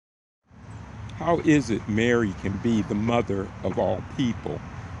How is it Mary can be the mother of all people?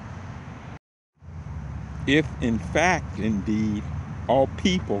 If in fact, indeed, all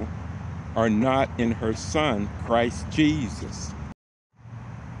people are not in her Son, Christ Jesus.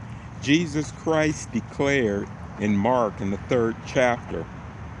 Jesus Christ declared in Mark in the 3rd chapter,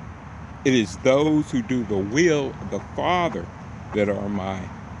 "It is those who do the will of the Father that are my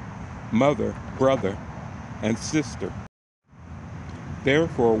mother, brother, and sister."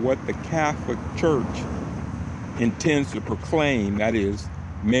 Therefore, what the Catholic Church intends to proclaim, that is,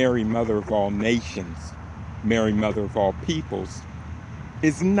 Mary, Mother of all nations, Mary, Mother of all peoples,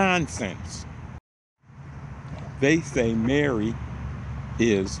 is nonsense. They say Mary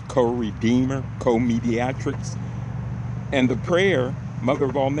is co-redeemer, co-mediatrix, and the prayer, Mother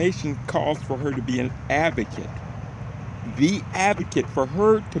of all nations, calls for her to be an advocate. The advocate, for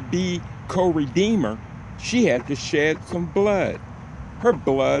her to be co-redeemer, she had to shed some blood. Her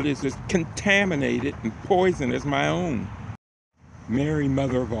blood is as contaminated and poison as my own. Mary,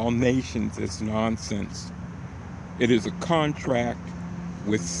 Mother of all nations, is nonsense. It is a contract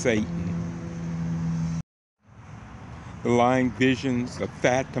with Satan. The lying visions of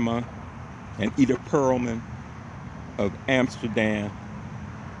Fatima and Ida Perlman of Amsterdam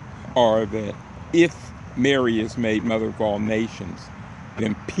are that if Mary is made Mother of all nations,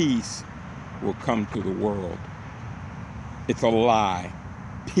 then peace will come to the world. It's a lie.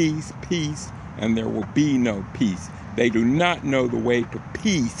 Peace, peace, and there will be no peace. They do not know the way to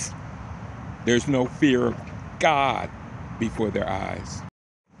peace. There's no fear of God before their eyes.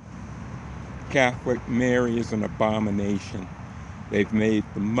 Catholic Mary is an abomination. They've made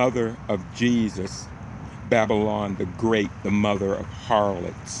the mother of Jesus, Babylon the Great, the mother of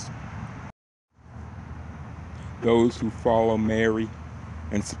harlots. Those who follow Mary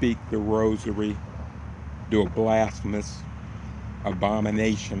and speak the rosary do a blasphemous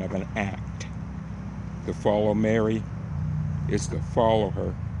abomination of an act. To follow Mary is to follow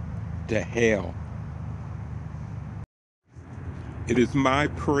her to hell. It is my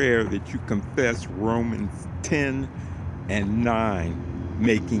prayer that you confess Romans 10 and 9,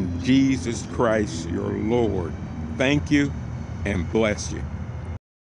 making Jesus Christ your Lord. Thank you and bless you.